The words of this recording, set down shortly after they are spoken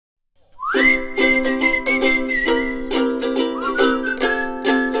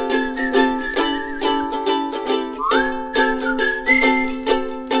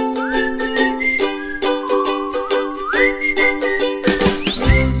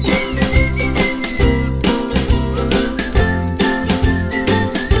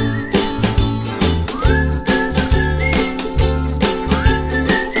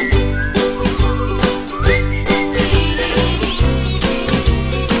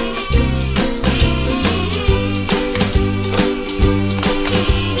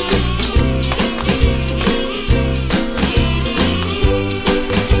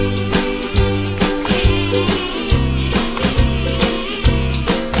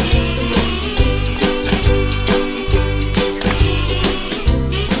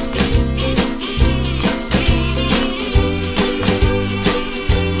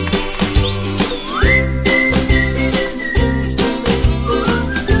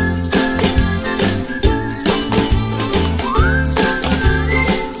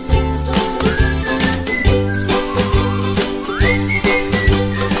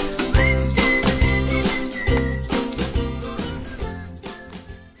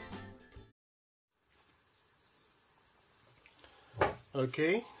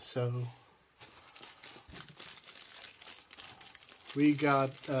Okay, so we got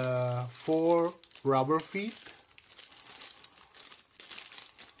 4 rubber feet.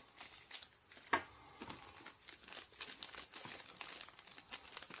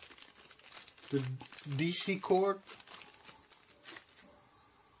 The DC cord,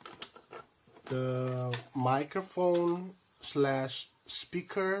 the microphone slash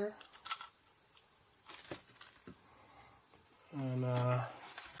speaker, and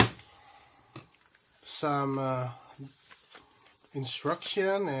some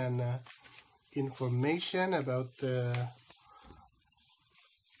instruction and information about the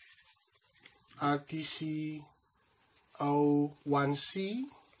RTC01C.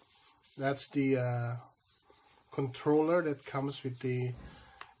 That's the controller that comes with the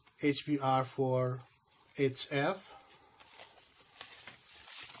HBR4HF.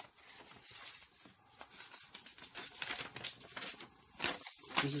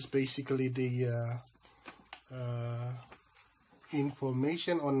 This is basically the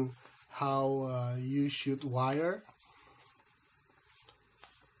information on how you should wire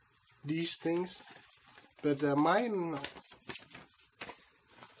these things, but mine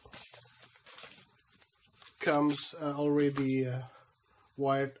comes already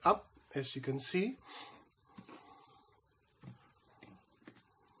wired up, as you can see.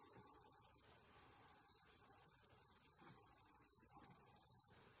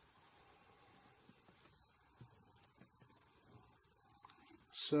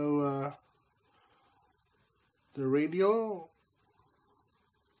 So the radio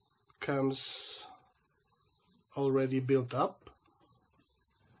comes already built up.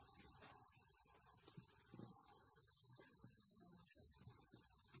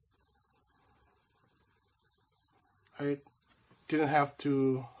 I didn't have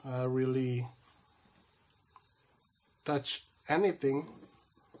to really touch anything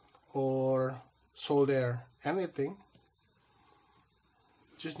or solder anything.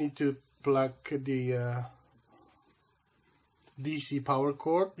 Just need to plug the DC power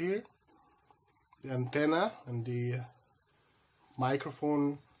cord here, the antenna, and the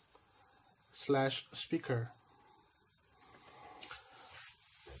microphone slash speaker.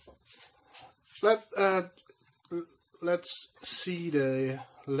 Let's see the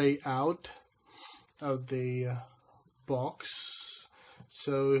layout of the box.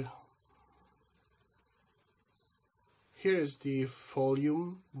 So here is the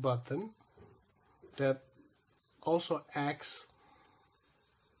volume button that also acts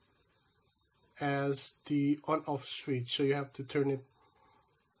as the on-off switch. So you have to turn it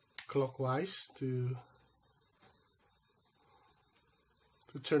clockwise to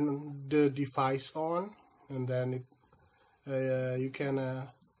turn the device on, and then it you can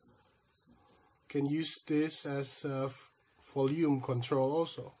use this as volume control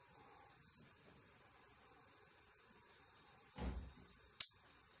also.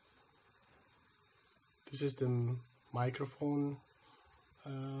 This is the microphone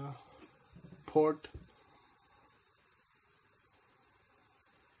port.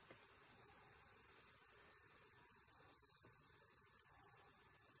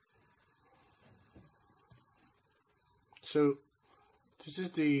 So this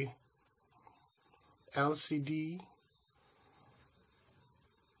is the LCD,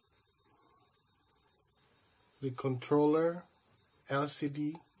 the controller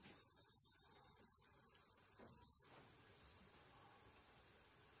LCD.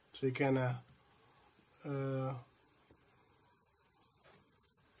 So you can you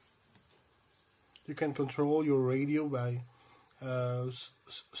can control your radio by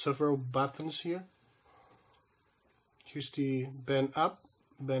several buttons here. Here's the band up,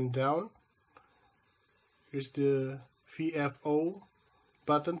 band down. Here's the VFO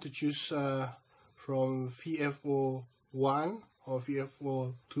button to choose from VFO 1 or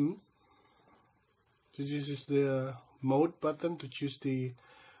VFO 2. This is the mode button to choose the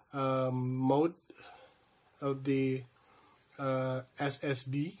mode of the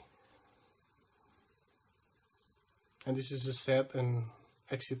SSB. And this is the set and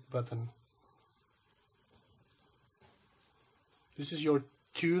exit button. This is your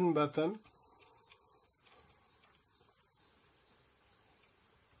tune button.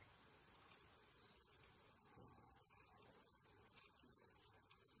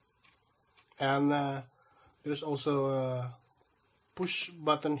 And there's also a push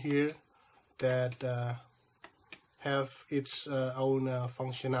button here that have its own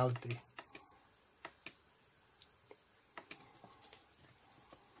functionality.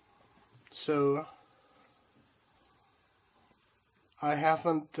 So I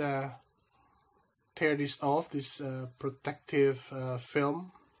haven't tear this off, this protective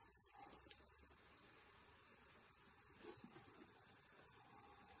film.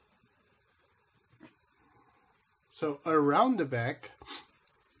 So around the back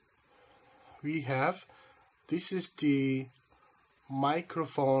we have, this is the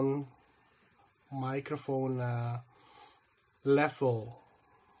microphone level.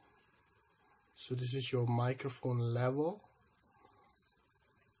 So this is your microphone level.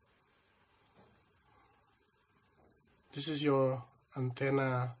 This is your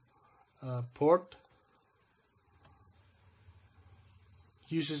antenna port.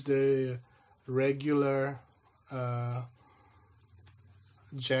 Uses the regular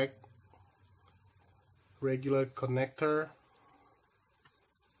jack, regular connector.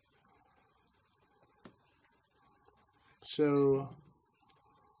 So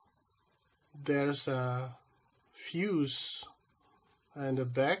there's a fuse in the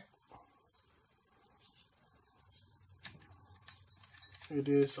back. It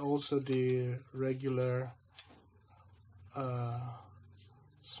is also the regular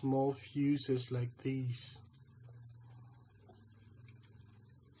small fuses like these.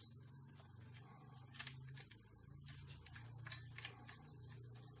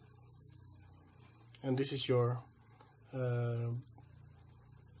 And this is your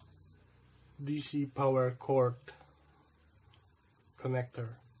DC power cord connector.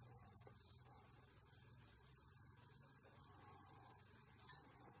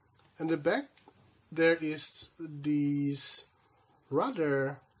 In the back there is this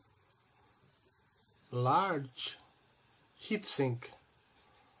rather large heatsink.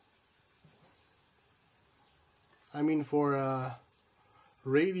 I mean, for a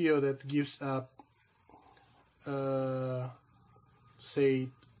radio that gives up say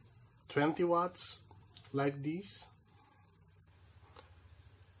 20 watts like this,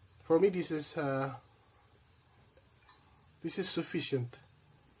 for me this is sufficient.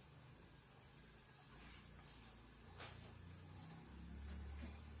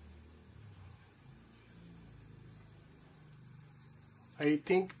 I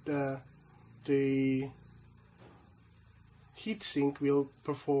think the heatsink will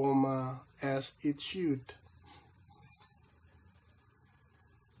perform as it should.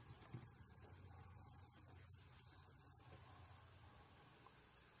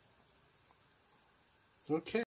 Okay.